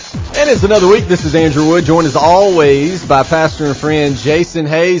And it's another week. This is Andrew Wood, joined as always by pastor and friend Jason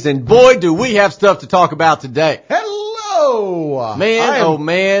Hayes. And boy, do we have stuff to talk about today. Hello!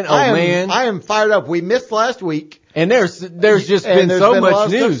 Man. I am fired up. We missed last week. And there's just been so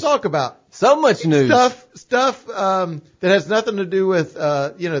much news. Stuff to talk about. So much news. Stuff that has nothing to do with,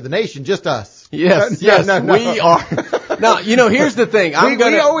 the nation, just us. Yes, No. We are. Now, here's the thing.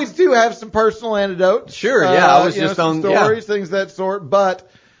 We always do have some personal anecdotes. Sure, yeah. I was just some on stories, things of that sort, but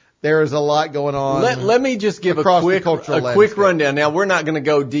there is a lot going on. Let me just give a quick rundown. Now, we're not going to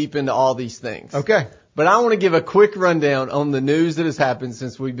go deep into all these things. Okay. But I want to give a quick rundown on the news that has happened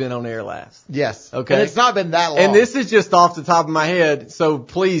since we've been on air last. Yes. Okay. And it's not been that long. And this is just off the top of my head, so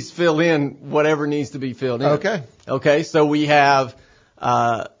please fill in whatever needs to be filled in. Okay. Okay, so we have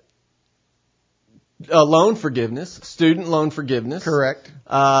a loan forgiveness, student loan forgiveness. Correct.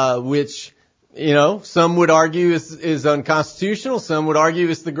 Which, some would argue is unconstitutional. Some would argue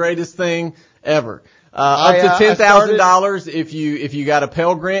it's the greatest thing ever. Up to $10,000 if you got a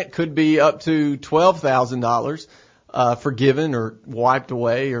Pell Grant, could be up to $12,000 forgiven or wiped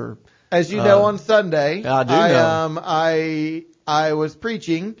away. Or as you know, on Sunday, I do know. I was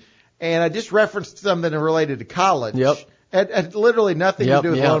preaching and I just referenced something related to college. Yep. It had literally nothing to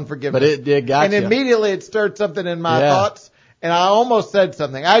do with loan forgiveness. But it did got and you. Immediately it stirred something in my thoughts, and I almost said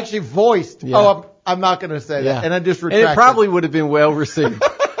something. I actually voiced, I'm not going to say that, and I just retracted. And it probably would have been well received.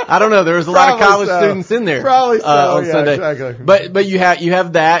 I don't know. There was a lot of college students in there. Probably so. On Sunday. Exactly. But you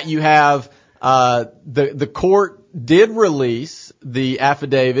have that. You have the court did release the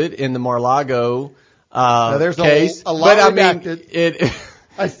affidavit in the Mar-a-Lago there's case. A lot redacted.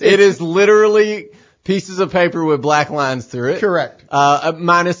 It is literally pieces of paper with black lines through it. Correct.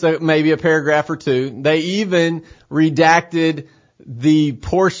 Minus maybe a paragraph or two. They even redacted the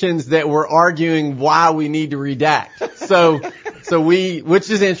portions that were arguing why we need to redact. Which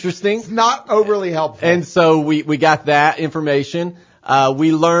is interesting. It's not overly helpful. And so we got that information.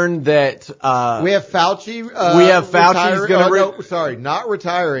 We learned that, we have Fauci, Fauci's gonna, not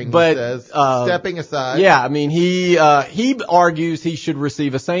retiring, but, he says, stepping aside. Yeah, I mean, he argues he should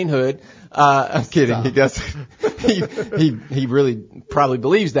receive a sainthood. I'm kidding. Stop. He does. He really probably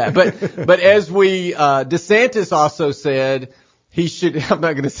believes that. But as DeSantis also said, he should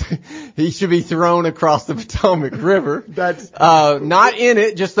be thrown across the Potomac River. That's, not in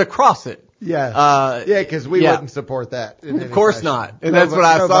it, just across it. Yeah. Because we wouldn't support that. Of course not. And that's what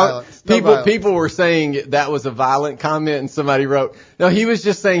I saw. People were saying that was a violent comment, and somebody wrote, no, he was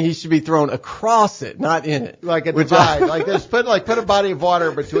just saying he should be thrown across it, not in it. Like a divide. Put a body of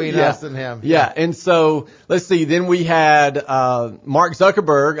water between us and him. Yeah. And so let's see. Then we had, Mark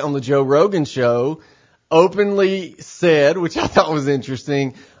Zuckerberg on the Joe Rogan show openly said, which I thought was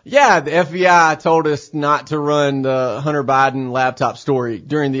interesting. Yeah, the FBI told us not to run the Hunter Biden laptop story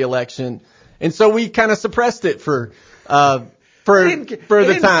during the election. And so we kind of suppressed it for the time. He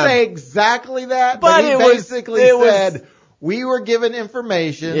didn't say exactly that, but he basically said we were given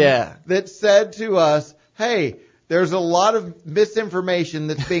information that said to us, hey, there's a lot of misinformation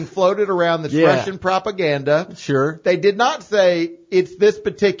that's being floated around that's Russian propaganda. Sure. They did not say it's this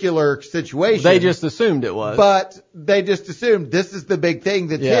particular situation. They just assumed it was. But they just assumed this is the big thing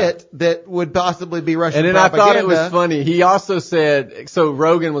that's hit that would possibly be Russian propaganda. And then I thought it was funny. He also said, so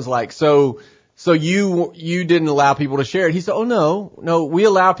Rogan was like, so you didn't allow people to share it. He said, oh no, we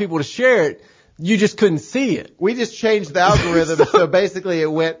allow people to share it. You just couldn't see it. We just changed the algorithm, so basically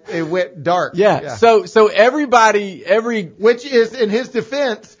it went dark. Yeah. So everybody, which is in his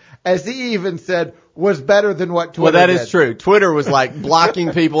defense, as he even said, was better than what Twitter did. Well, that is true. Twitter was like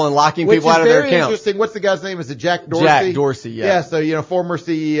blocking people and locking people out of their accounts. Which is very interesting. What's the guy's name? Is it Jack Dorsey? Jack Dorsey, yeah. Yeah, so, former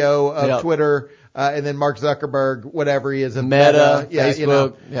CEO of Twitter, and then Mark Zuckerberg, whatever he is, of Meta,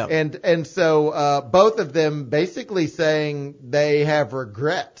 Facebook. And so, both of them basically saying they have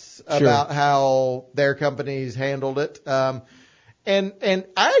regrets about how their companies handled it. And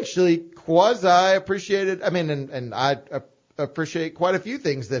I actually quasi appreciated, and I appreciate quite a few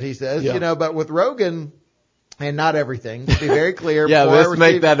things that he says, but with Rogan, and not everything, to be very clear. Let's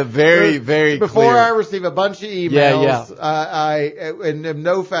make that a very, very clear. Before I receive a bunch of emails, I in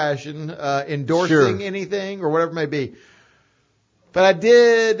no fashion, endorsing anything or whatever it may be. But I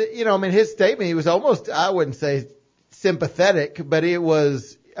did, his statement, he was almost, I wouldn't say sympathetic, but it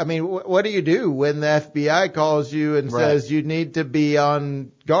was, what do you do when the FBI calls you and says you need to be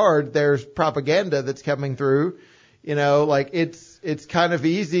on guard? There's propaganda that's coming through. It's kind of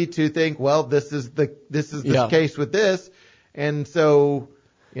easy to think, well, this is the case with this. And so,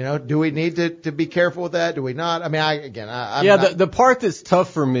 do we need to be careful with that? Do we not? I'm the part that's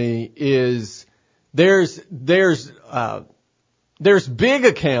tough for me is there's there's big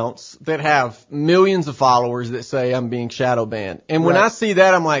accounts that have millions of followers that say I'm being shadow banned. And when I see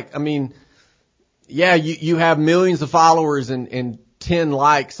that, I'm like, I mean, yeah, you have millions of followers and 10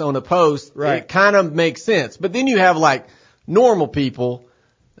 likes on a post. Right. It kind of makes sense. But then you have like normal people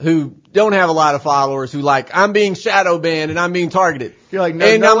who don't have a lot of followers who like, I'm being shadow banned and I'm being targeted. You're like,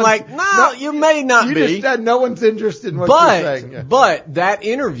 and I'm like, no, you may not you be. Just, no one's interested in what you're saying. Yeah. But that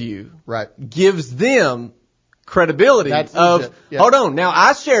interview gives them credibility hold on. Now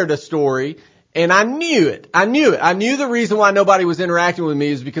I shared a story and I knew it. I knew the reason why nobody was interacting with me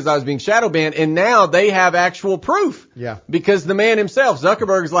is because I was being shadow banned, and now they have actual proof. Yeah. Because the man himself,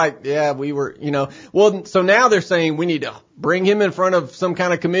 Zuckerberg's like, yeah, we were, well, so now they're saying we need to bring him in front of some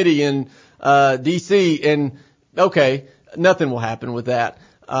kind of committee in, DC, and okay, nothing will happen with that.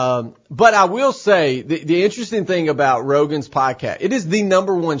 But I will say the interesting thing about Rogan's podcast, it is the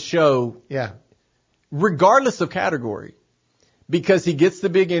number one show. Yeah. Regardless of category, because he gets the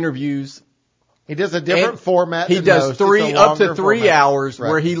big interviews. He does a different format. He does up to 3 hours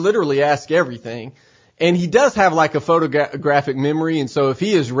where he literally asks everything. And he does have like a photographic memory. And so if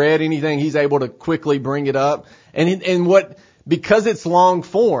he has read anything, he's able to quickly bring it up. Because it's long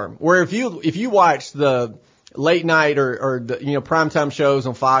form, where if you watch the late night or the, primetime shows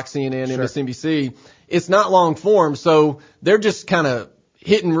on Fox, CNN, MSNBC, it's not long form. So they're just kind of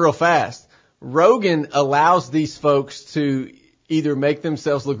hitting real fast. Rogan allows these folks to either make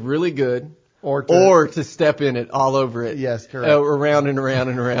themselves look really good or to step in it all over it. Yes, correct. Around and around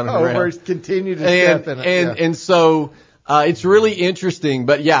and around and around. Or continue to step in it. And so, it's really interesting.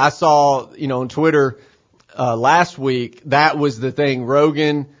 But yeah, I saw, on Twitter, last week, that was the thing.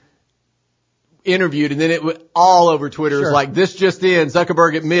 Rogan interviewed, and then it was all over Twitter. It was like, this just in,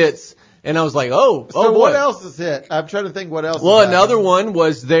 Zuckerberg admits. And I was like, so boy. What else is hit? I'm trying to think what else. Well, another one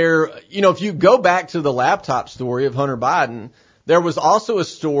was there, if you go back to the laptop story of Hunter Biden, there was also a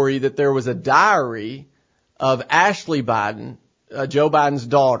story that there was a diary of Ashley Biden, Joe Biden's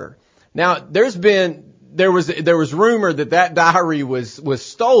daughter. Now, there was rumor that diary was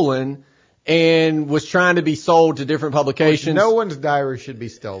stolen and was trying to be sold to different publications. No one's diary should be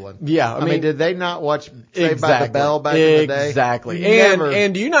stolen. Yeah. I mean, did they not watch Saved by the Bell back in the day? Exactly.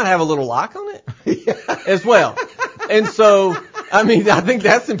 And do you not have a little lock on it? As well. And so, I think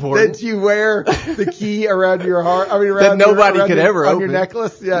that's important. That you wear the key around your heart. That nobody could ever open. On your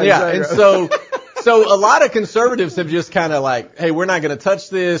necklace? Yeah. Exactly. And so a lot of conservatives have just kind of like, hey, we're not going to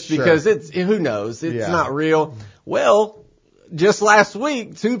touch this because who knows? It's not real. Well, just last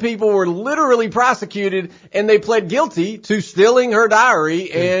week, 2 people were literally prosecuted and they pled guilty to stealing her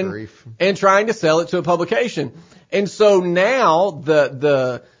diary and trying to sell it to a publication. And so now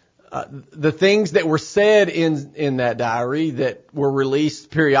the things that were said in that diary that were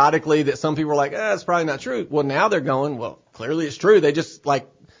released periodically that some people were like, that's probably not true. Well, now they're going, well, clearly it's true. They just like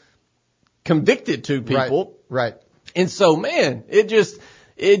convicted 2 people. Right. And so, man, it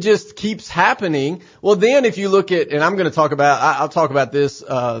just keeps happening. Well, then if you look at, and I'll talk about this,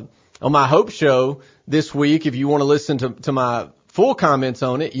 on my Hope show this week. If you want to listen to my full comments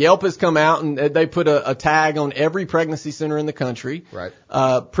on it, Yelp has come out and they put a tag on every pregnancy center in the country.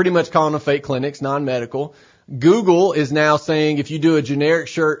 Right. Pretty much calling them fake clinics, non-medical. Google is now saying if you do a generic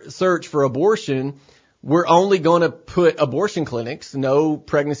search for abortion, we're only going to put abortion clinics, no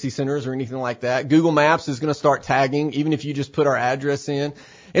pregnancy centers or anything like that. Google Maps is going to start tagging, even if you just put our address in.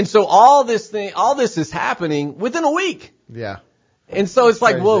 And so all this is happening within a week. Yeah. And so it's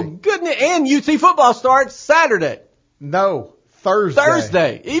like, well, goodness. And UT football starts Saturday. No, Thursday.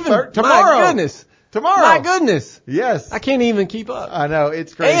 Thursday. Even tomorrow. My goodness. Tomorrow. My goodness. Yes. I can't even keep up. I know,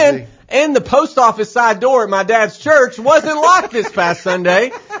 it's crazy. And the post office side door at my dad's church wasn't locked this past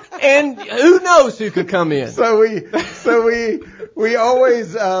Sunday. And who knows who could come in. So we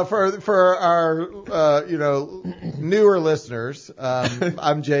always, for our, newer listeners,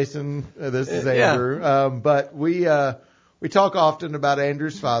 I'm Jason, this is Andrew, but we talk often about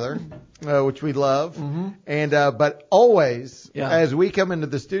Andrew's father, which we love. Mm-hmm. And, but always, as we come into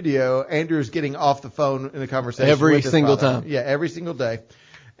the studio, Andrew's getting off the phone in a conversation every single time. Yeah, every single day.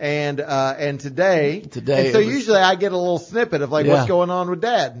 And today, and so usually I get a little snippet of like what's going on with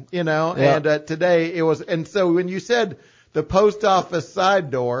Dad, and today it was, and so when you said the post office side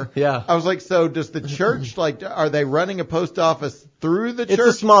door, I was like, so does the church, like, are they running a post office through the church? It's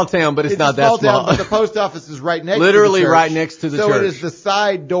a small town, but it's not that small. But the post office is right next literally to the church. right next to the church. So it is the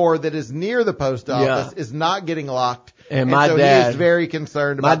side door that is near the post office is not getting locked. And so dad he is very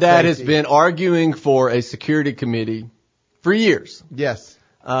concerned about my dad safety. has been arguing for a security committee for years. Yes.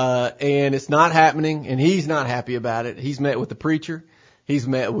 And it's not happening, and he's not happy about it. He's met with the preacher. He's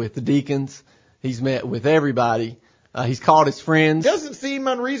met with the deacons. He's met with everybody. He's called his friends. Doesn't seem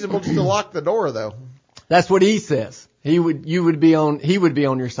unreasonable just to lock the door, though. That's what he says. He would be on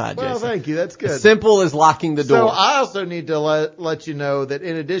your side, Jason. Well, thank you. That's good. As simple as locking the door. So I also need to let you know that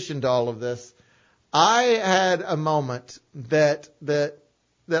in addition to all of this, I had a moment that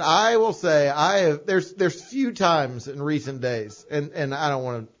I will say there's few times in recent days, and I don't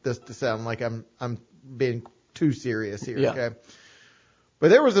want this to sound like I'm being too serious here, yeah. Okay? But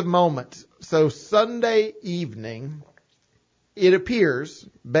there was a moment. So Sunday evening, it appears,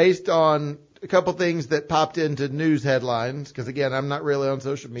 based on a couple things that popped into news headlines, because again, I'm not really on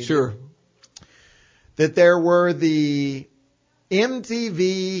social media. Sure. That there were the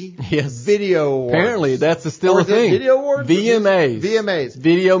MTV Video Awards. Apparently, that's still a thing. Video Awards? VMAs.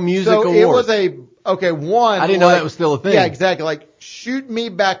 Video Music Awards. So it was one. I didn't know that was still a thing. Yeah, exactly. Like, shoot me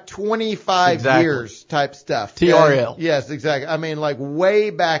back 25 years type stuff. TRL. Yes, exactly. I mean, like way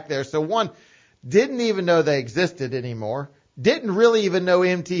back there. So one, didn't even know they existed anymore. Didn't really even know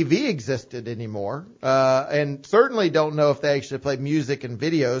MTV existed anymore. And certainly don't know if they actually played music and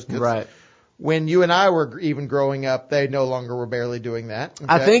videos. Right. When you and I were even growing up, they no longer were barely doing that.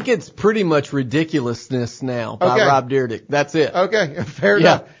 Okay? I think it's pretty much Ridiculousness Now by Rob Dyrdek. That's it. Okay, fair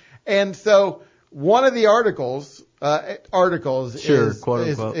enough. And so one of the articles sure,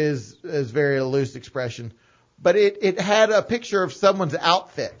 is very a loose expression, but it had a picture of someone's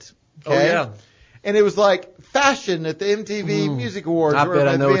outfit. Okay? Oh yeah. And it was like fashion at the MTV Music Awards. I bet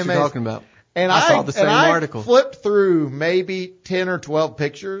I know VMAs. what you're talking about. And I saw the same article. I flipped through maybe 10 or 12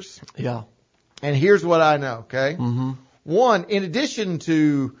 pictures. Yeah. And here's what I know, okay? Mm-hmm. One, in addition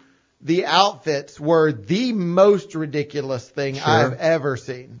to the outfits were the most ridiculous thing I've ever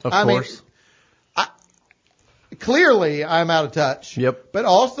seen. Of course. Clearly I'm out of touch. Yep. But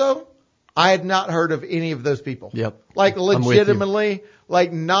also, I had not heard of any of those people. Yep. Like legitimately,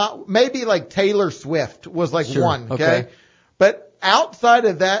 like not, maybe like Taylor Swift was like one, okay? But outside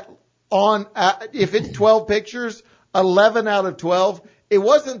of that, if it's 12 pictures, 11 out of 12, it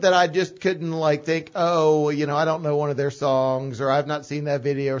wasn't that I just couldn't like think, oh, I don't know one of their songs or I've not seen that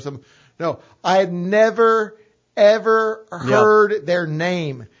video or something. No, I had never, ever heard their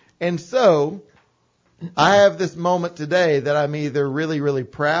name. And so I have this moment today that I'm either really, really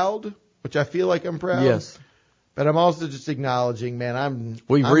proud, which I feel like I'm proud. Yes. But I'm also just acknowledging, man,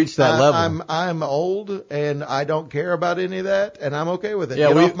 we've reached that level. I'm old and I don't care about any of that and I'm okay with it. Yeah,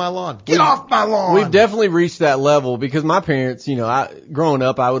 Get off my lawn. Get off my lawn. We've definitely reached that level because my parents, growing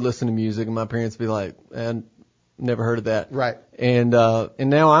up, I would listen to music and my parents would be like, never heard of that. Right. And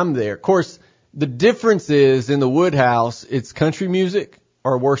now I'm there. Of course, the difference is in the Woodhouse, it's country music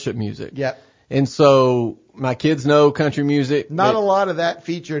or worship music. Yeah. And so my kids know country music. Not a lot of that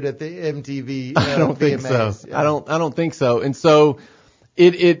featured at the MTV. I don't think VMAs. so. Yeah. I don't think so. And so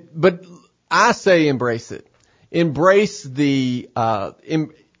but I say embrace it. Embrace as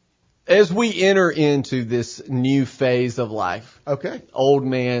we enter into this new phase of life. Okay. Old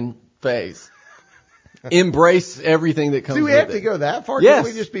man phase. Embrace everything that comes with it. Do we have to go that far? Yes.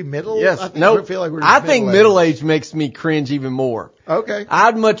 Can we just be middle? Yes. I think middle age makes me cringe even more. Okay.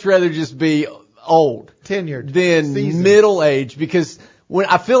 I'd much rather just be old. Tenured. Than middle age because when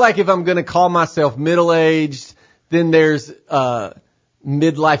I feel like if I'm going to call myself middle aged, then there's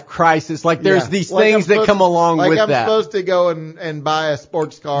midlife crisis. Like there's these things that come along with that. Like I'm supposed to go and buy a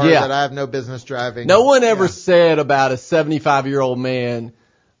sports car that I have no business driving. No one ever said about a 75-year-old man,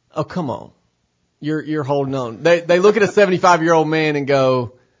 oh, come on. You're holding on. They look at a 75-year-old man and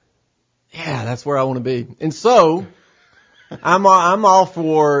go, yeah, that's where I want to be. And so I'm all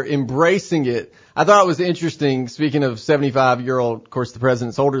for embracing it. I thought it was interesting, speaking of 75-year-old, of course the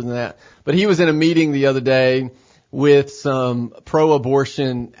president's older than that, but he was in a meeting the other day with some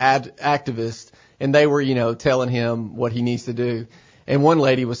pro-abortion activists and they were, telling him what he needs to do. And one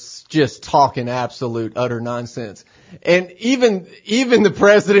lady was just talking absolute utter nonsense. And even the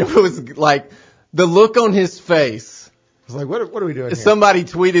president was like, the look on his face. I was like, what are we doing here? Somebody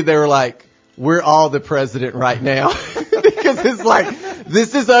tweeted, they were like, we're all the president right now. Because it's like,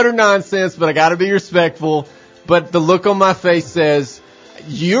 this is utter nonsense, but I gotta be respectful. But the look on my face says,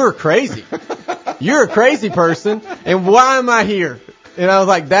 you're crazy. You're a crazy person. And why am I here? And I was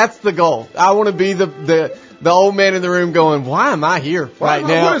like, that's the goal. I want to be the old man in the room going, why am I here right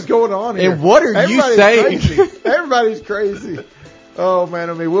now? What is going on here? And what are you saying? Crazy. Everybody's crazy. Oh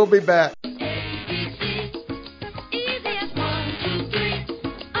man, we'll be back.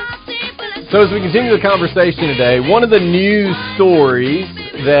 So as we continue the conversation today, one of the news stories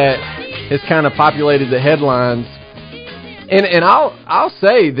that has kind of populated the headlines, and I'll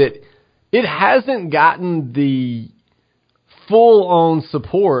say that it hasn't gotten the full-on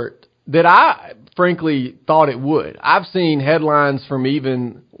support that frankly thought it would. I've seen headlines from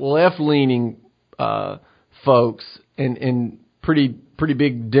even left-leaning folks and pretty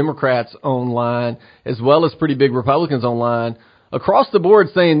big Democrats online, as well as pretty big Republicans online, across the board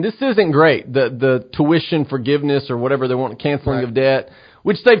saying this isn't great. The tuition forgiveness or whatever they want, canceling of debt,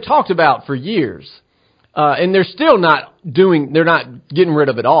 which they've talked about for years. And they're still not they're not getting rid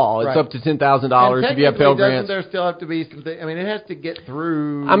of it all. It's up to $10,000 if you have Pell Grants. Doesn't there still have to be something? I mean, it has to get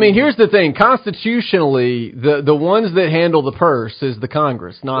through. I mean, here's the thing. Constitutionally, the ones that handle the purse is the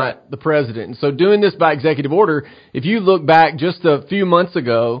Congress, not the president. And so doing this by executive order, if you look back just a few months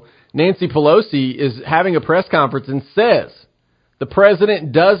ago, Nancy Pelosi is having a press conference and says the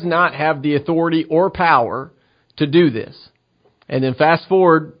president does not have the authority or power to do this. And then fast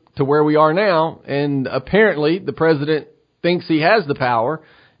forward to where we are now, and apparently the president thinks he has the power,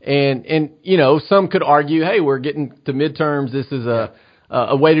 and you know, some could argue, hey, we're getting to midterms, this is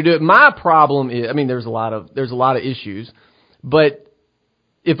a way to do it. My problem is, I mean, there's a lot of issues, but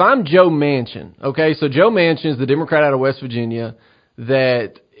if I'm Joe Manchin, okay, so Joe Manchin is the Democrat out of West Virginia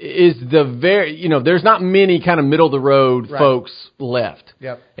that is there's not many kind of middle of the road folks left.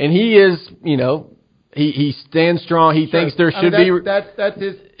 Yep. And he is, you know, he stands strong. He thinks there should be. That's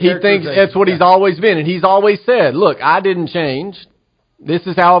his. He thinks that's what he's always been, and he's always said, "Look, I didn't change. This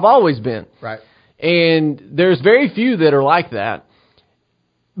is how I've always been." Right. And there's very few that are like that.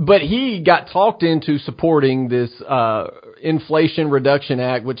 But he got talked into supporting this Inflation Reduction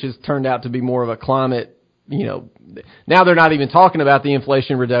Act, which has turned out to be more of a climate. You know, now they're not even talking about the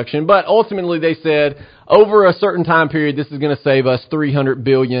inflation reduction, but ultimately they said over a certain time period, this is going to save us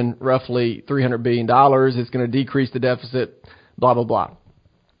roughly $300 billion. It's going to decrease the deficit, blah, blah, blah.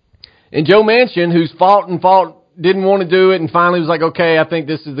 And Joe Manchin, who's fought, didn't want to do it, and finally was like, okay, I think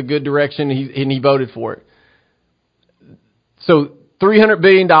this is the good direction, and he voted for it. So $300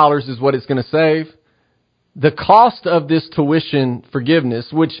 billion is what it's going to save. The cost of this tuition forgiveness,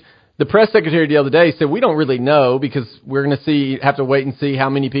 which the press secretary the other day said, we don't really know because we're going to have to wait and see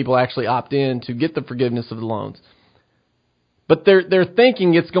how many people actually opt in to get the forgiveness of the loans. But they're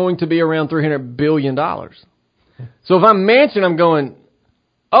thinking it's going to be around $300 billion. So if I'm Manchin, I'm going,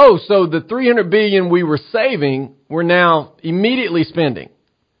 oh, so the $300 billion we were saving, we're now immediately spending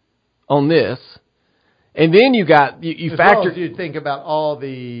on this. And then you factor. Well, you think about all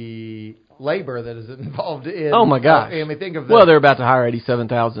the labor that is involved in. Oh my gosh! I mean, think of they're about to hire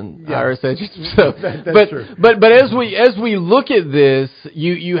 87,000 IRS agents. So, that's true. But as we look at this,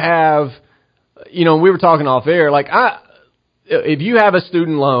 you have, you know, we were talking off air. Like if you have a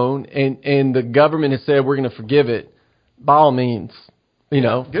student loan and the government has said we're going to forgive it, by all means, you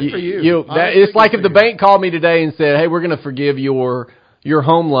know, good for you. It's like if the bank called me today and said, hey, we're going to forgive your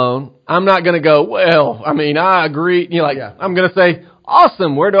home loan. I'm not going to go, well, I mean, I agree. You know, I'm going to say,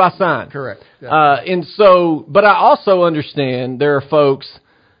 awesome, where do I sign? Correct. Yeah. And so, but I also understand there are folks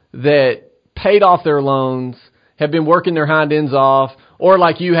that paid off their loans, have been working their hind ends off, or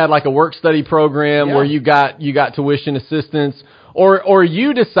like you had like a work study program where you got tuition assistance, or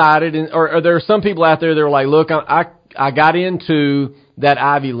you decided, or there are some people out there that are like, look, I got into that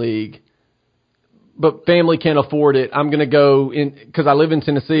Ivy League, but family can't afford it. I'm going to go because I live in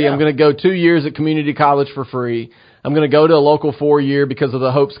Tennessee. I'm going to go 2 years at community college for free. I'm going to go to a local 4-year because of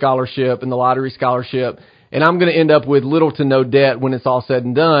the Hope Scholarship and the Lottery Scholarship, and I'm going to end up with little to no debt when it's all said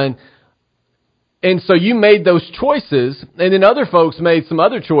and done. And so you made those choices, and then other folks made some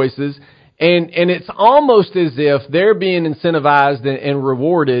other choices, and it's almost as if they're being incentivized and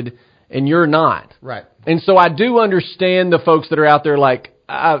rewarded, and you're not. Right. And so I do understand the folks that are out there like,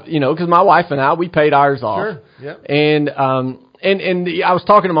 you know, because my wife and I, we paid ours off. Sure. Yep. And I was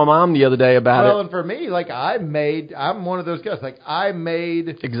talking to my mom the other day about it. Well, and for me, like I'm one of those guys. Like I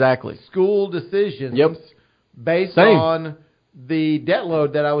made school decisions based on the debt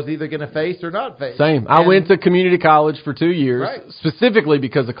load that I was either going to face or not face. Same. I went to community college for 2 years, specifically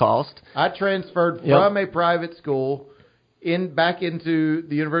because of cost. I transferred from a private school back into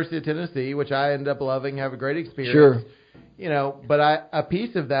the University of Tennessee, which I ended up loving, have a great experience. Sure. You know, but a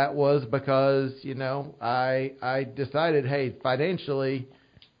piece of that was because, you know, I decided, hey, financially,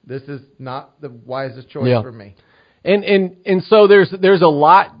 this is not the wisest choice for me. And so there's a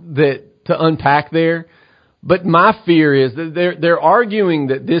lot to unpack there, but my fear is that they're arguing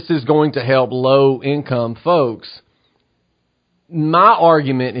that this is going to help low income folks. My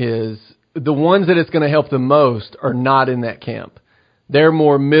argument is the ones that it's going to help the most are not in that camp. They're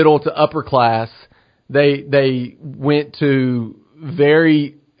more middle to upper class. They went to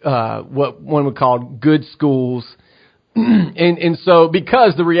very what one would call good schools, and so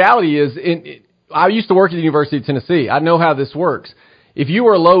because the reality is, I used to work at the University of Tennessee. I know how this works. If you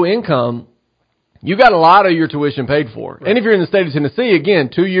are low income, you got a lot of your tuition paid for. Right. And if you're in the state of Tennessee, again,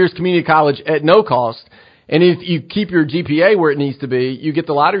 2 years community college at no cost. And if you keep your GPA where it needs to be, you get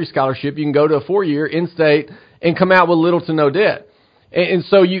the lottery scholarship. You can go to a 4-year in-state and come out with little to no debt. And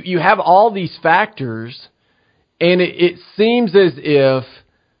so you have all these factors, and it seems as if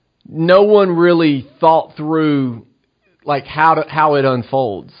no one really thought through like how it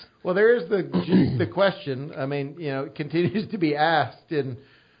unfolds. Well, there is the question. I mean, it continues to be asked in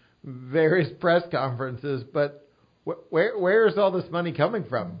various press conferences, but where is all this money coming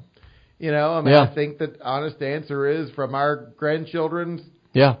from? I think the honest answer is from our grandchildren's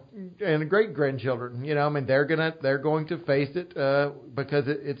and great grandchildren. They're going to face it because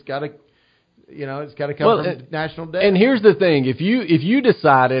it's got to. It's got to come from national debt. And here's the thing: if you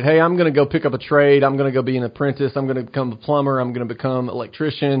decided, hey, I'm going to go pick up a trade, I'm going to go be an apprentice, I'm going to become a plumber, I'm going to become an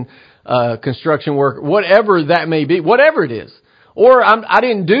electrician, construction worker, whatever that may be, whatever it is. Or I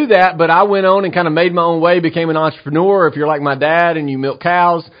didn't do that, but I went on and kind of made my own way, became an entrepreneur. If you're like my dad and you milk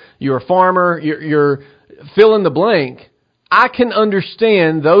cows, you're a farmer, you're fill in the blank. I can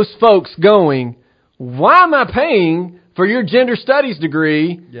understand those folks going, why am I paying for your gender studies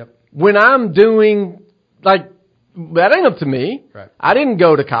degree when I'm doing, like, that ain't up to me. Right. I didn't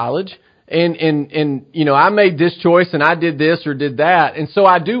go to college. And I made this choice and I did this or did that. And so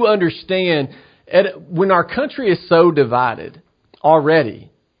I do understand when our country is so divided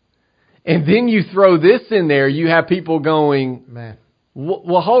already, and then you throw this in there, you have people going, man.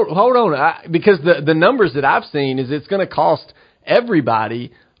 Well, hold on, because the numbers that I've seen is it's going to cost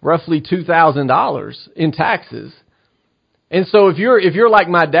everybody roughly $2,000 in taxes. And so if you're like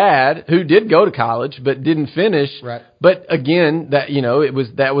my dad, who did go to college but didn't finish, right. But again, that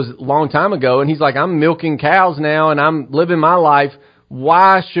was a long time ago, and he's like, I'm milking cows now and I'm living my life.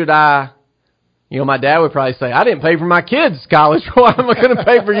 Why should I? My dad would probably say, I didn't pay for my kids' college. Why am I going to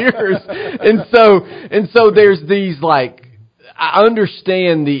pay for yours? And so there's these, like, I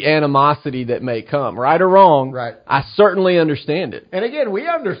understand the animosity that may come, right or wrong. Right. I certainly understand it. And again, we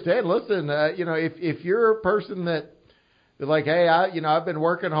understand. Listen, if you're a person that, like, hey, I've been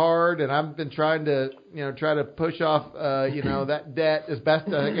working hard and I've been trying to push off, that debt as best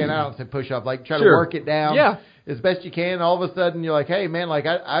as I can. I don't say push off, like try to work it down as best you can. All of a sudden you're like, hey man, like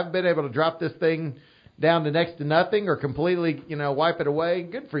I've been able to drop this thing down to next to nothing or completely, wipe it away.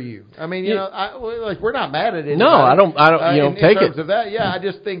 Good for you. I mean, we're not mad at it. No, I don't, take it. In terms of that, I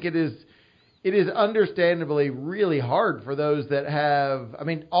just think it is understandably really hard for those that have, I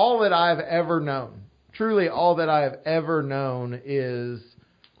mean, all that I've ever known, truly all that I have ever known is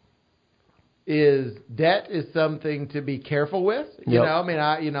debt is something to be careful with.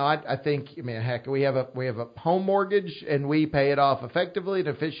 I think, heck, we have a home mortgage and we pay it off effectively and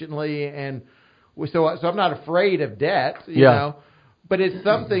efficiently, and so I'm not afraid of debt, you know, but it's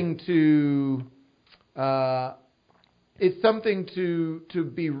something to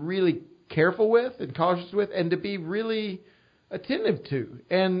be really careful with and cautious with, and to be really attentive to.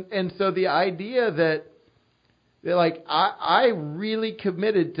 And so the idea that like I really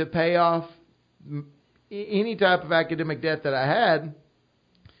committed to pay off any type of academic debt that I had,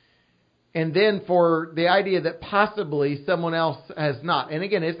 and then for the idea that possibly someone else has not. And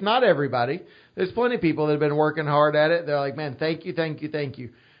again, it's not everybody. There's plenty of people that have been working hard at it. They're like, man, thank you.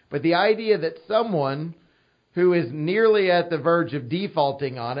 But the idea that someone who is nearly at the verge of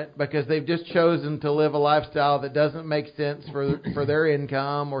defaulting on it because they've just chosen to live a lifestyle that doesn't make sense for their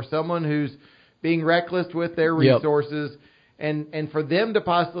income, or someone who's being reckless with their resources, and for them to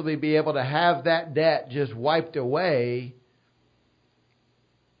possibly be able to have that debt just wiped away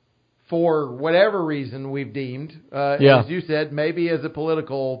for whatever reason we've deemed, as you said, maybe as a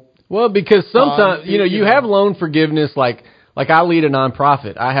political. Well, because sometimes, you have loan forgiveness, like I lead a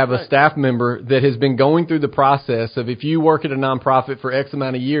nonprofit. I have a staff member that has been going through the process of, if you work at a nonprofit for X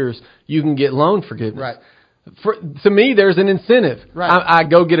amount of years, you can get loan forgiveness. Right. To me, there's an incentive. Right. I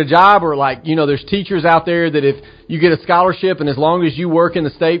go get a job, or there's teachers out there that if you get a scholarship and as long as you work in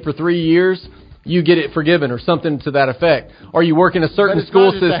the state for 3 years, you get it forgiven, or something to that effect. Or you work in a certain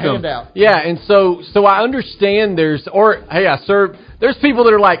school system. A handout. Yeah, and so I understand there's people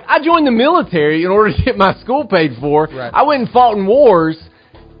that are like, I joined the military in order to get my school paid for. Right. I went and fought in wars,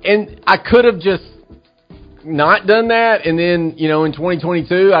 and I could have just not done that, and then, in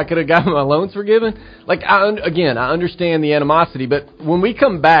 2022, I could have gotten my loans forgiven. Like, I understand the animosity, but when we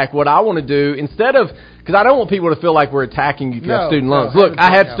come back, what I want to do, instead of, because I don't want people to feel like we're attacking you if you have student loans. Look,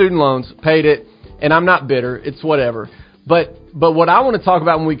 I had student loans, paid it, and I'm not bitter. It's whatever. But what I want to talk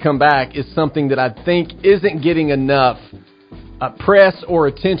about when we come back is something that I think isn't getting enough press or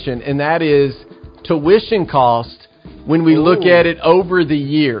attention, and that is tuition cost when we look at it over the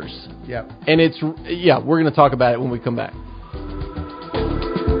years. Yep. And we're going to talk about it when we come back.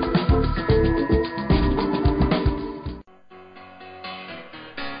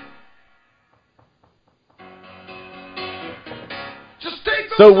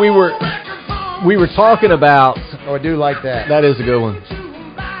 So we were talking about. Oh, I do like that. That is a good one.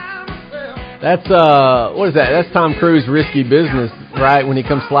 That's what is that? That's Tom Cruise, Risky Business, right? When he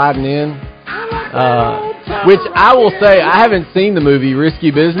comes sliding in. Which I will say, I haven't seen the movie Risky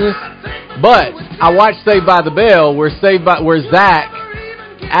Business, but I watched Saved by the Bell, where Zach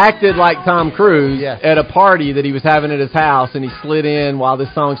acted like Tom Cruise at a party that he was having at his house, and he slid in while this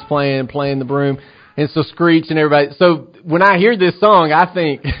song's playing the broom. And so Screech and everybody. So when I hear this song, I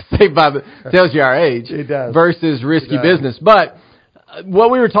think Saved by the tells you our age. It does. Versus Risky Business. But what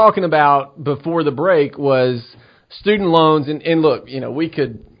we were talking about before the break was student loans. And look, we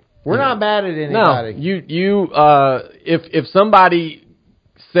could. We're not mad at anybody. No, if somebody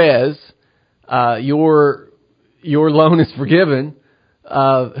says your loan is forgiven.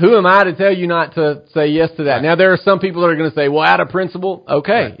 Who am I to tell you not to say yes to that? Right. Now, there are some people that are going to say, well, out of principle,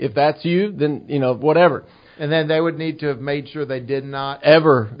 okay. Right. If that's you, then, whatever. And then they would need to have made sure they did not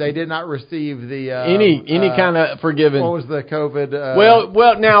receive the any kind of forgiven. What was the COVID?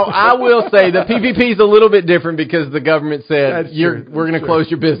 Well, now I will say the PPP is a little bit different because the government said we're going to close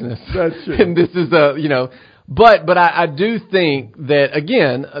your business. That's true. And this is But I do think that,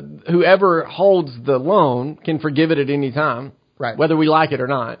 again, whoever holds the loan can forgive it at any time. Right. Whether we like it or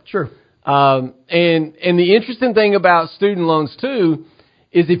not. Sure. And the interesting thing about student loans too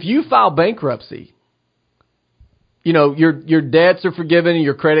is if you file bankruptcy, your debts are forgiven and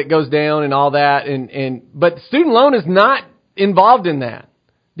your credit goes down and all that, but the student loan is not involved in that.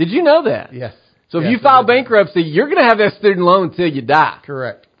 Did you know that? Yes. So if you file bankruptcy, you're going to have that student loan until you die.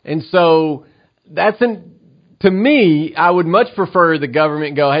 Correct. And so to me, I would much prefer the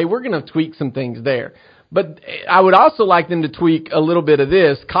government go, hey, we're going to tweak some things there. But I would also like them to tweak a little bit of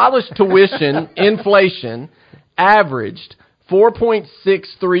this. College tuition inflation averaged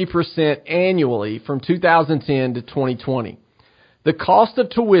 4.63% annually from 2010 to 2020. The cost of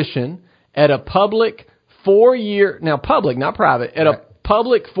tuition at a public 4-year, now public, not private, at a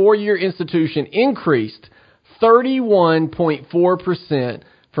public 4-year institution increased 31.4%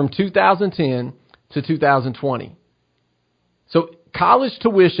 from 2010 to 2020. So college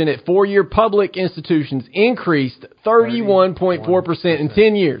tuition at 4-year public institutions increased 31.4% in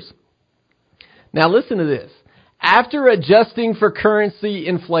 10 years. Now listen to this. After adjusting for currency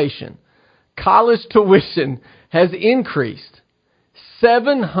inflation, college tuition has increased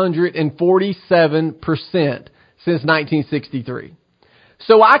 747% since 1963.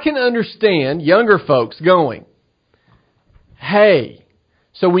 So I can understand younger folks going, hey,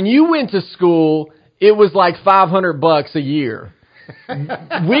 so when you went to school, it was like $500 a year.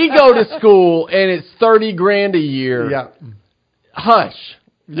 We go to school and it's $30,000 a year. Yeah. Hush.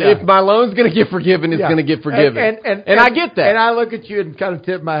 Yeah. If my loan's going to get forgiven, it's going to get forgiven. And I get that. And I look at you and kind of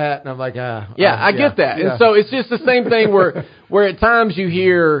tip my hat and I'm like, I get that. Yeah. And so it's just the same thing where at times you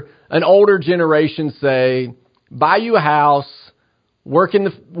hear an older generation say, buy you a house, work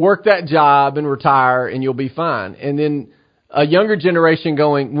that job and retire and you'll be fine. And then a younger generation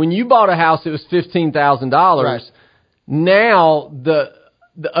going, when you bought a house, it was $15,000. Right. Now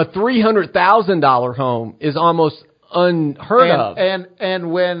a $300,000 home is almost unheard of.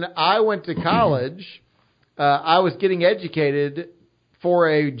 And when I went to college, I was getting educated for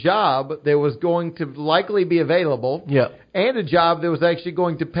a job that was going to likely be available. Yep. And a job that was actually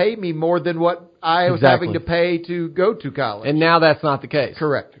going to pay me more than what I was having to pay to go to college. And now that's not the case.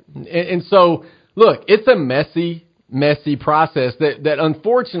 Correct. And so, look, it's a messy process that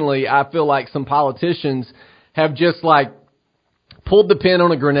unfortunately I feel like some politicians have just like pulled the pin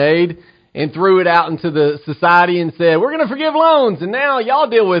on a grenade and threw it out into the society and said, we're going to forgive loans and now y'all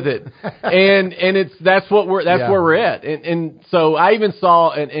deal with it. and that's where we're at. And so I even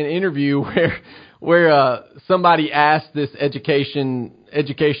saw an interview where somebody asked this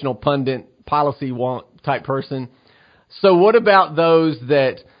educational pundit policy type person, so what about those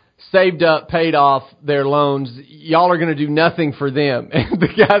that saved up, paid off their loans? Y'all are going to do nothing for them. And the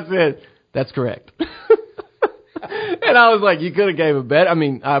guy said, that's correct. And I was like, you could have gave a bet. I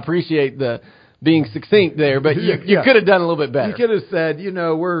mean, I appreciate the being succinct there, but you could have done a little bit better. You could have said,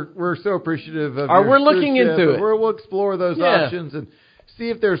 we're so appreciative of we're looking into it. We'll explore those options and see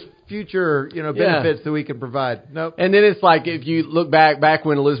if there's future, benefits that we can provide. Nope. And then it's like, if you look back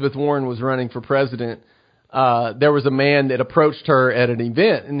when Elizabeth Warren was running for president, there was a man that approached her at an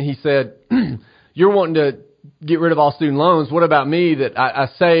event, and he said, you're wanting to get rid of all student loans. What about me that I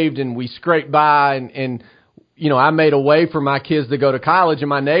saved and we scraped by and I made a way for my kids to go to college, and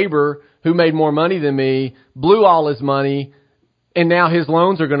my neighbor who made more money than me blew all his money, and now his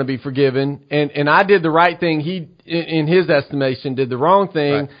loans are going to be forgiven. And I did the right thing. He, in his estimation, did the wrong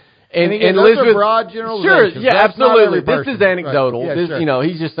thing. Right. And those are broad generalizations. Sure, yeah, That's absolutely. This is anecdotal. Right. Yeah, sure.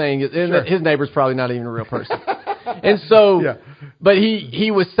 He's just saying it. And Sure. his neighbor's probably not even a real person. And so, Yeah. but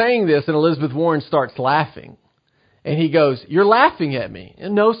he was saying this, and Elizabeth Warren starts laughing. And he goes, "You're laughing at me."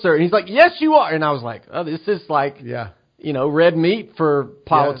 And, "No, sir." And he's like, "Yes, you are." And I was like, "Oh, this is like, Yeah. Red meat for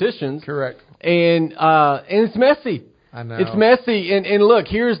politicians." Yeah, correct. And it's messy. I know. It's messy. And look,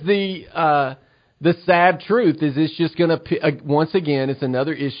 here's the sad truth is it's just going to, once again, it's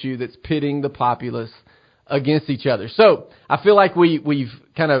another issue that's pitting the populace against each other. So I feel like we've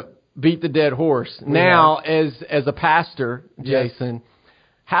kind of beat the dead horse. Now, as a pastor, Jason, Yes.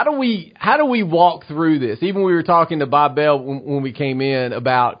 how do we walk through this? Even we were talking to Bob Bell when we came in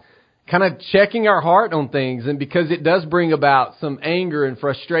about kind of checking our heart on things, and because it does bring about some anger and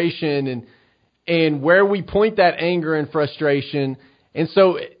frustration, and where we point that anger and frustration. And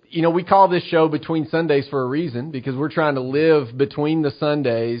so, we call this show Between Sundays for a reason, because we're trying to live between the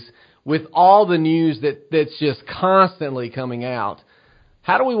Sundays with all the news that's just constantly coming out.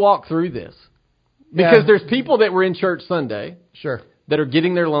 How do we walk through this? Because there's people that were in church Sunday. Sure. That are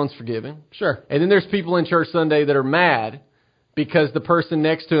getting their loans forgiven. Sure. And then there's people in church Sunday that are mad because the person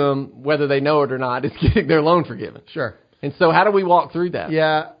next to them, whether they know it or not, is getting their loan forgiven. Sure. And so how do we walk through that?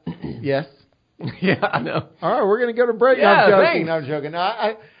 Yeah. Yes. Yeah, I know. All right, we're going to go to break. Yeah, no, I'm joking. thanks. No, I'm joking.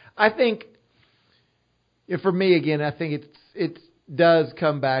 No, I think, for me, again, I think it does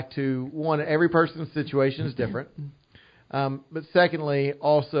come back to, one, every person's situation is different. But secondly,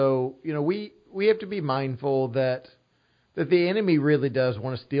 also, we have to be mindful that the enemy really does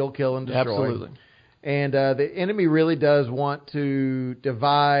want to steal, kill, and destroy. Absolutely. And the enemy really does want to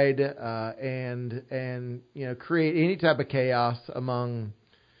divide and create any type of chaos among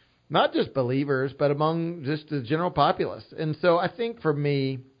not just believers, but among just the general populace. And so I think for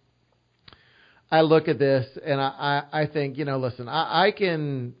me, I look at this and I think, listen, I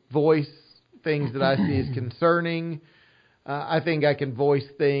can voice things that I see as concerning. I think I can voice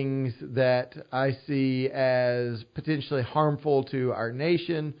things that I see as potentially harmful to our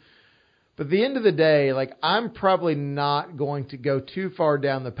nation. But at the end of the day, I'm probably not going to go too far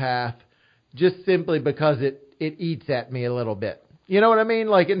down the path just simply because it eats at me a little bit. You know what I mean?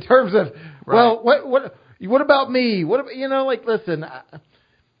 In terms of, right. Well, what about me? What about, listen,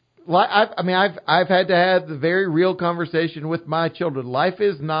 I've had to have the very real conversation with my children. Life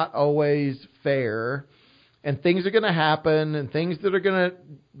is not always fair. And things are going to happen, and things that are going to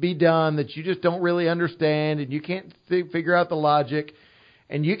be done that you just don't really understand, and you can't figure out the logic.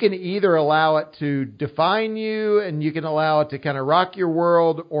 And you can either allow it to define you, and you can allow it to kind of rock your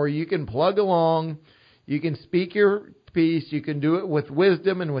world, or you can plug along. You can speak your piece. You can do it with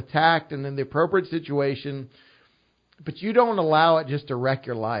wisdom and with tact and in the appropriate situation. But you don't allow it just to wreck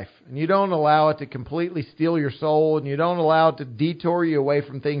your life. And you don't allow it to completely steal your soul, and you don't allow it to detour you away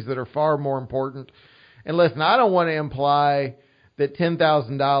from things that are far more important. And listen, I don't want to imply that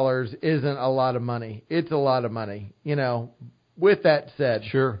 $10,000 isn't a lot of money. It's a lot of money. With that said,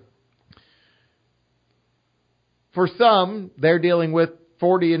 sure. For some, they're dealing with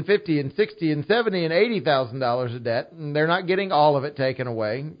 $40 and $50 and $60 and $70 and $80,000 of debt, and they're not getting all of it taken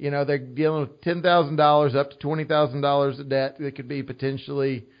away. They're dealing with $10,000 up to $20,000 of debt that could be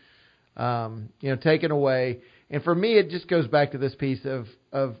potentially, taken away. And for me, it just goes back to this piece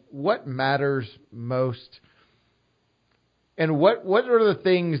of what matters most, and what are the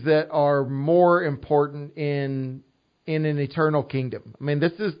things that are more important in an eternal kingdom. I mean,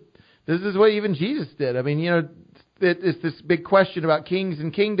 this is what even Jesus did. I mean, it's this big question about kings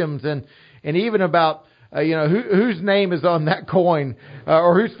and kingdoms, and even about whose name is on that coin,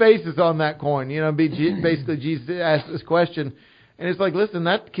 or whose face is on that coin. Basically Jesus asked this question. And it's like, listen,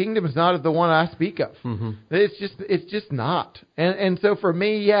 that kingdom is not the one I speak of. Mm-hmm. It's just not. And so for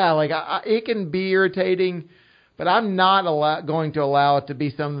me, it can be irritating, but I'm not going to allow it to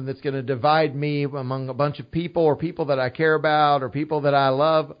be something that's going to divide me among a bunch of people, or people that I care about, or people that I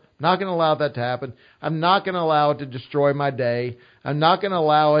love. I'm not going to allow that to happen. I'm not going to allow it to destroy my day. I'm not going to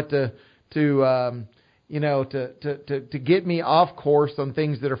allow it to get me off course on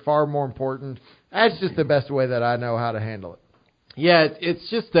things that are far more important. That's just the best way that I know how to handle it. Yeah, it's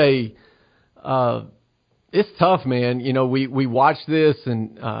just it's tough, man. We watch this,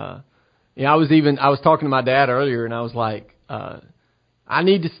 and I was talking to my dad earlier, and I was like, I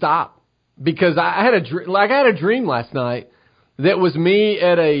need to stop, because I had a dream last night that was me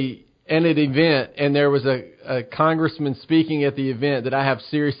at an event, and there was a congressman speaking at the event that I have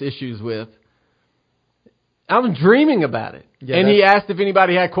serious issues with. I'm dreaming about it. Yeah, and he asked if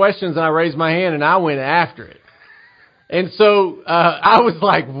anybody had questions, and I raised my hand, and I went after it. And so I was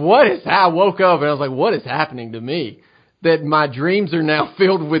like, I woke up, and I was like, what is happening to me? That my dreams are now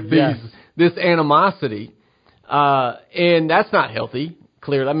filled with this animosity. And that's not healthy,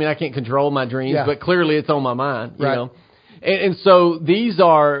 clearly. I mean, I can't control my dreams, but clearly it's on my mind, you know. And so these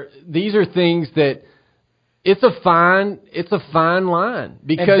are things that it's a fine line,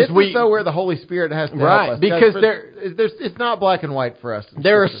 because and this is where the Holy Spirit has to help us. Because it's not black and white for us.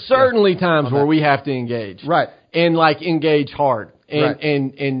 There are certainly times where we have to engage, and engage hard,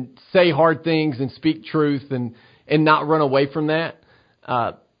 and say hard things and speak truth and not run away from that.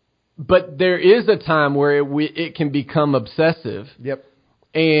 But there is a time where it can become obsessive. Yep.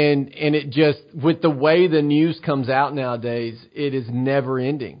 And it just, with the way the news comes out nowadays, it is never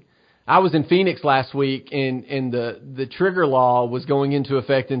ending. I was in Phoenix last week, and the trigger law was going into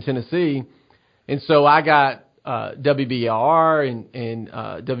effect in Tennessee. And so I got WBR and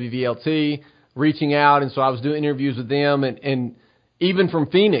WVLT reaching out, and so I was doing interviews with them, and even from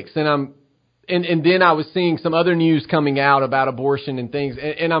Phoenix, and then I was seeing some other news coming out about abortion and things,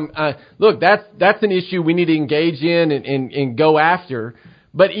 and look, that's an issue we need to engage in and go after.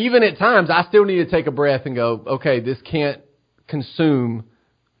 But even at times, I still need to take a breath and go, okay, this can't consume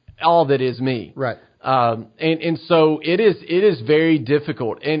all that is me. Right. And so it is very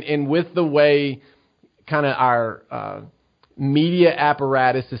difficult. And with the way kind of our media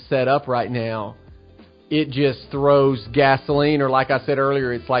apparatus is set up right now, it just throws gasoline, or like I said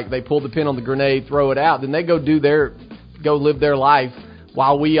earlier, it's like they pull the pin on the grenade, throw it out, then they go live their life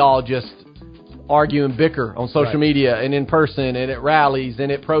while we all just argue and bicker on social media and in person and at rallies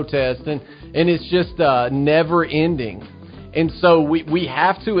and at protests, and it's just never ending. And so we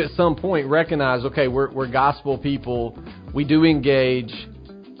have to at some point recognize, okay, we're gospel people, we do engage,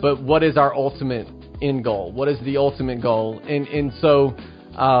 but what is our ultimate end goal? What is the ultimate goal? And so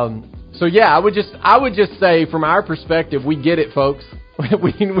yeah, I would just say from our perspective, we get it, folks.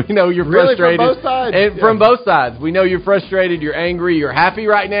 We know you're frustrated. From both sides. And from both sides. We know you're frustrated, you're angry, you're happy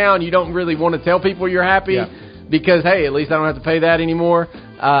right now, and you don't really want to tell people you're happy because, hey, at least I don't have to pay that anymore.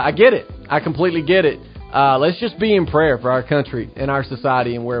 I get it. I completely get it. Let's just be in prayer for our country and our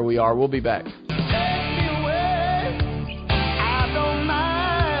society and where we are. We'll be back.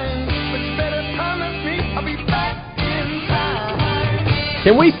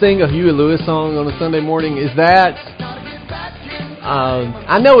 Can we sing a Huey Lewis song on a Sunday morning? Is that...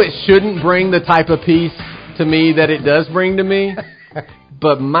 I know it shouldn't bring the type of peace to me that it does bring to me,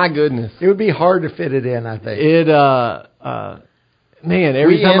 but my goodness. It would be hard to fit it in, I think. Man,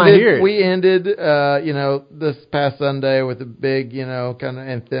 every time I hear it. We ended, this past Sunday with a big, kind of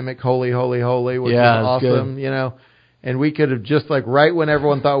anthemic, Holy, Holy, Holy, which was awesome, good. And we could have just, right when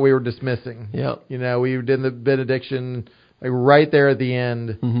everyone thought we were dismissing. Yep. We did the benediction, right there at the end.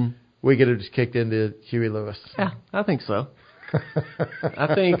 Mm-hmm. We could have just kicked into Huey Lewis. Yeah, I think so.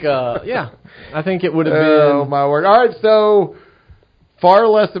 I think it would have been. Oh, my word. All right, so far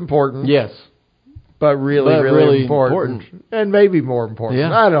less important. Yes. But really important. And maybe more important.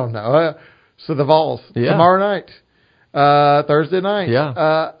 Yeah. I don't know. So the Vols, tomorrow night, Thursday night.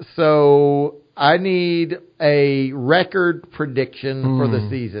 Yeah. So I need a record prediction for the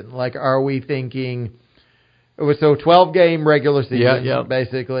season. Are we thinking, 12-game regular season,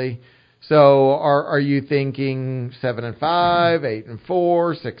 basically. So are you thinking 7-5, 8-4,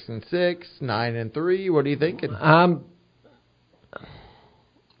 6-6, 9-3? What are you thinking?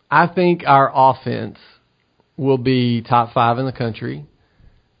 I think our offense will be top 5 in the country,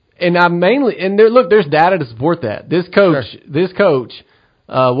 and there's data to support that. This coach,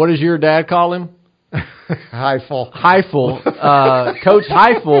 what does your dad call him? Heifel. Coach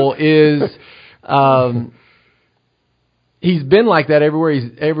Heifel is. He's been like that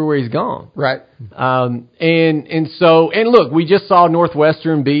everywhere he's gone. Right. And look, we just saw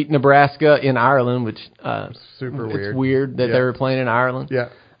Northwestern beat Nebraska in Ireland, which super weird. It's weird that they were playing in Ireland. Yeah.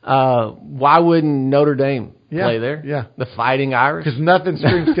 Why wouldn't Notre Dame play there? Yeah. The Fighting Irish. Because nothing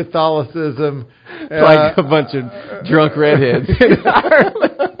screams Catholicism like a bunch of drunk redheads in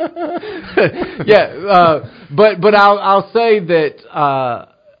Ireland. But I'll say that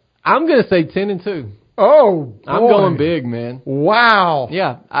I'm going to say 10-2. Oh, boy. I'm going big, man. Wow.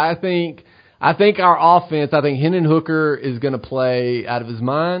 Yeah, I think our offense, I think Hendon Hooker is going to play out of his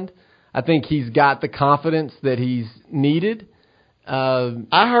mind. I think he's got the confidence that he's needed.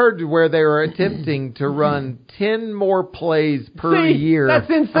 I heard where they were attempting to run 10 more plays per year. That's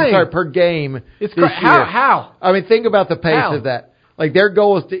insane. I'm sorry, per game. It's crazy. How? I mean, think about the pace of that. Like their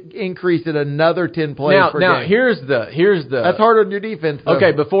goal is to increase it another 10 plays per game. Now here's the. That's hard on your defense, though.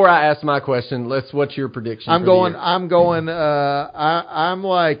 Okay, before I ask my question, what's your prediction? I'm going I'm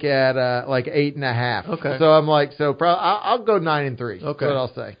like at like 8.5. Okay. So I'm like I'll go 9-3. Okay. That's what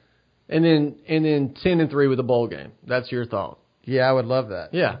I'll say. And then 10-3 with a bowl game. That's your thought. Yeah, I would love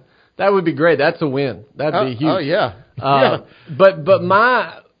that. Yeah. That would be great. That's a win. That'd be huge. Oh yeah. But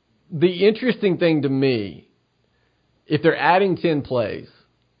the interesting thing to me, if they're adding 10 plays,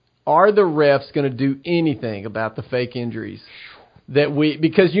 are the refs going to do anything about the fake injuries?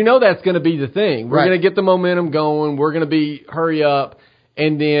 Because that's going to be the thing. We're going to get the momentum going. We're going to be hurry up.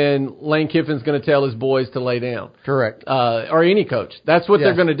 And then Lane Kiffin's going to tell his boys to lay down. Correct. Or any coach. That's what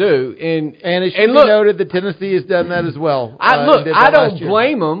they're going to do. And it should be noted that Tennessee has done that as well. I don't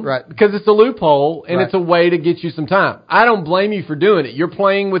blame them because it's a loophole and it's a way to get you some time. I don't blame you for doing it. You're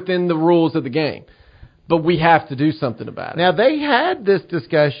playing within the rules of the game. But we have to do something about it. Now, they had this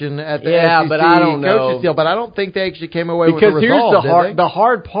discussion at the SEC but I don't know. coaches deal, but I don't think they actually came away with a result. Because here's the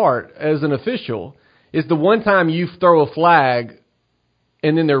hard part as an official is the one time you throw a flag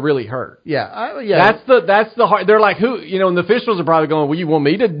and then they're really hurt. Yeah. That's the hard. They're like, who? And the officials are probably going, well, you want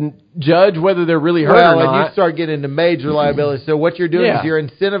me to judge whether they're really hurt or not? And you start getting into major liability. So what you're doing is you're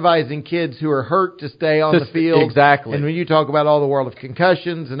incentivizing kids who are hurt to stay on the field. Exactly. And when you talk about all the world of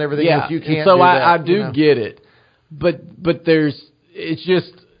concussions and everything else, you can't so do that. I do get it. But it's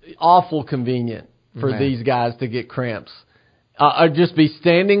just awful convenient for these guys to get cramps. Or just be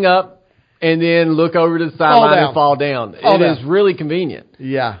standing up and then look over to the sideline and fall down. It is really convenient.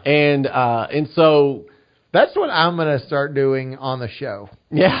 Yeah. And so that's what I'm going to start doing on the show.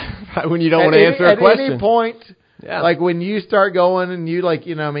 Yeah. When you don't want to answer a question. At any point, like when you start going and you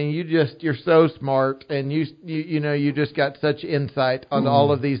you're so smart and you just got such insight on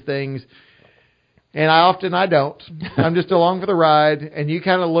all of these things. And I don't. I'm just along for the ride and you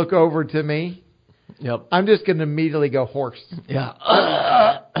kind of look over to me. Yep. I'm just going to immediately go hoarse. Yeah.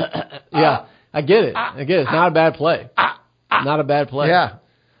 Yeah. I get it. It's not a bad play. Not a bad play. Yeah.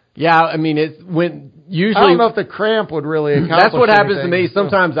 Yeah. I mean, it's when usually. I don't know if the cramp would really accomplish That's what happens to me. So.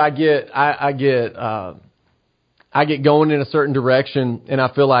 Sometimes I get going in a certain direction and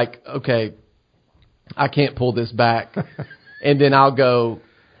I feel like, okay, I can't pull this back. And then I'll go,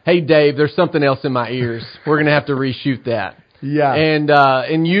 hey, Dave, there's something else in my ears. We're going to have to reshoot that. Yeah.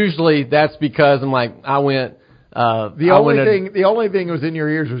 And usually that's because I'm like, I went. The only thing that was in your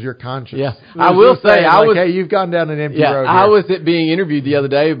ears was your conscience. Yeah. I will say, hey, you've gone down an empty road. I was being interviewed the other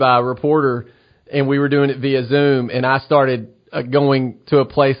day by a reporter and we were doing it via Zoom and I started going to a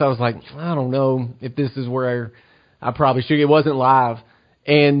place. I was like, I don't know if this is where I probably should. It wasn't live.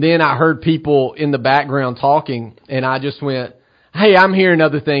 And then I heard people in the background talking and I just went, hey, I'm hearing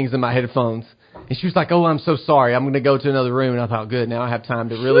other things in my headphones. And she was like, oh, I'm so sorry. I'm going to go to another room. And I thought, good, now I have time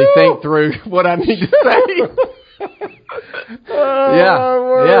to really think through what I need to say.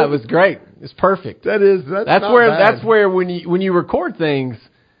 Yeah, it was great. It's perfect. That's where when you record things,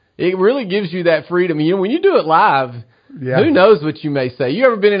 it really gives you that freedom. When you do it live, who knows what you may say. You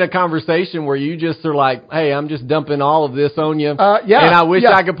ever been in a conversation where you just are like, hey, I'm just dumping all of this on you, and I wish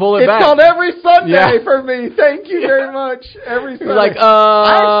I could pull it back. It's called Every Sunday for me. Thank you very much. Every Sunday. Like,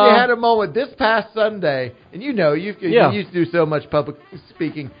 I actually had a moment this past Sunday, and you used to do so much public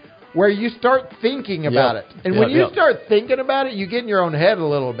speaking, where you start thinking about it. And when you start thinking about it, you get in your own head a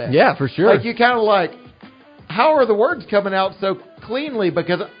little bit. Yeah, for sure. Like you kind of like, how are the words coming out so cleanly?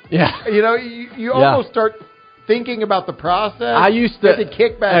 Because, you almost start thinking about the process. I used to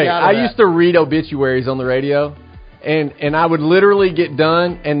kick back out of I used to read obituaries on the radio, and I would literally get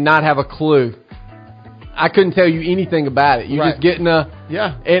done and not have a clue. I couldn't tell you anything about it. You just get in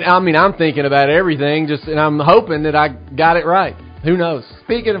and I'm thinking about everything, and I'm hoping that I got it right. Who knows?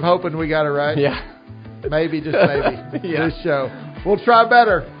 Speaking of hoping we got it right. Yeah. Maybe, just maybe. This show. We'll try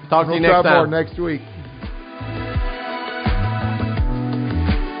better. Talk to you next time. We'll try more next week.